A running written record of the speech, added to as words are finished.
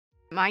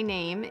My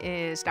name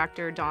is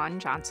Dr. Dawn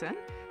Johnson.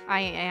 I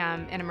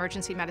am an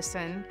emergency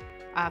medicine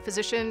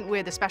physician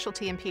with a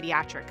specialty in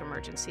pediatric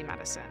emergency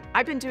medicine.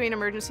 I've been doing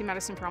emergency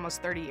medicine for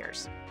almost 30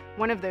 years.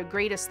 One of the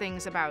greatest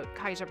things about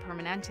Kaiser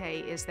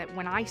Permanente is that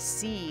when I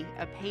see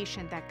a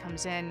patient that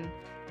comes in,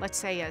 let's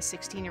say a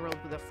 16-year-old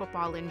with a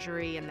football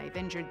injury and they've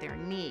injured their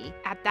knee,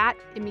 at that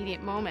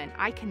immediate moment,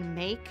 I can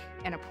make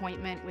an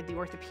appointment with the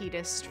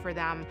orthopedist for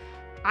them.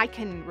 I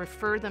can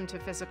refer them to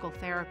physical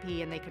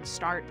therapy and they can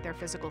start their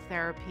physical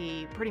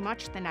therapy pretty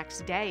much the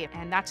next day.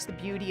 And that's the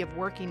beauty of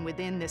working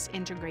within this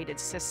integrated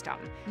system.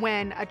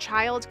 When a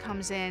child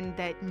comes in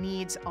that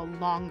needs a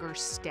longer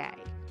stay,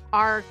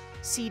 our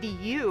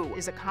CDU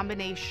is a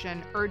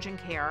combination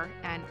urgent care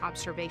and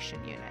observation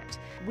unit.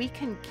 We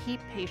can keep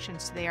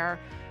patients there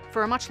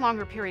for a much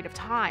longer period of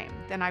time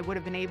than I would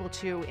have been able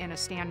to in a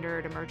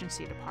standard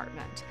emergency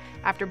department.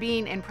 After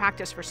being in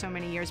practice for so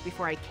many years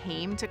before I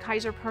came to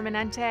Kaiser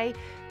Permanente,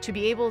 to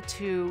be able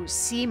to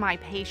see my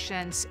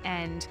patients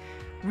and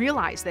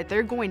realize that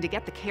they're going to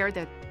get the care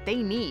that they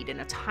need in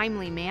a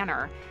timely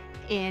manner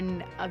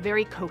in a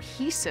very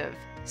cohesive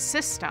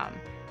system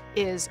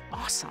is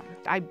awesome.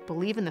 I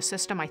believe in the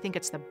system. I think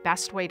it's the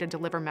best way to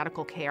deliver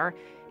medical care.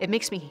 It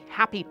makes me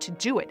happy to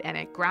do it and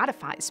it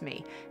gratifies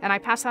me. And I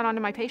pass that on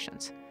to my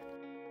patients.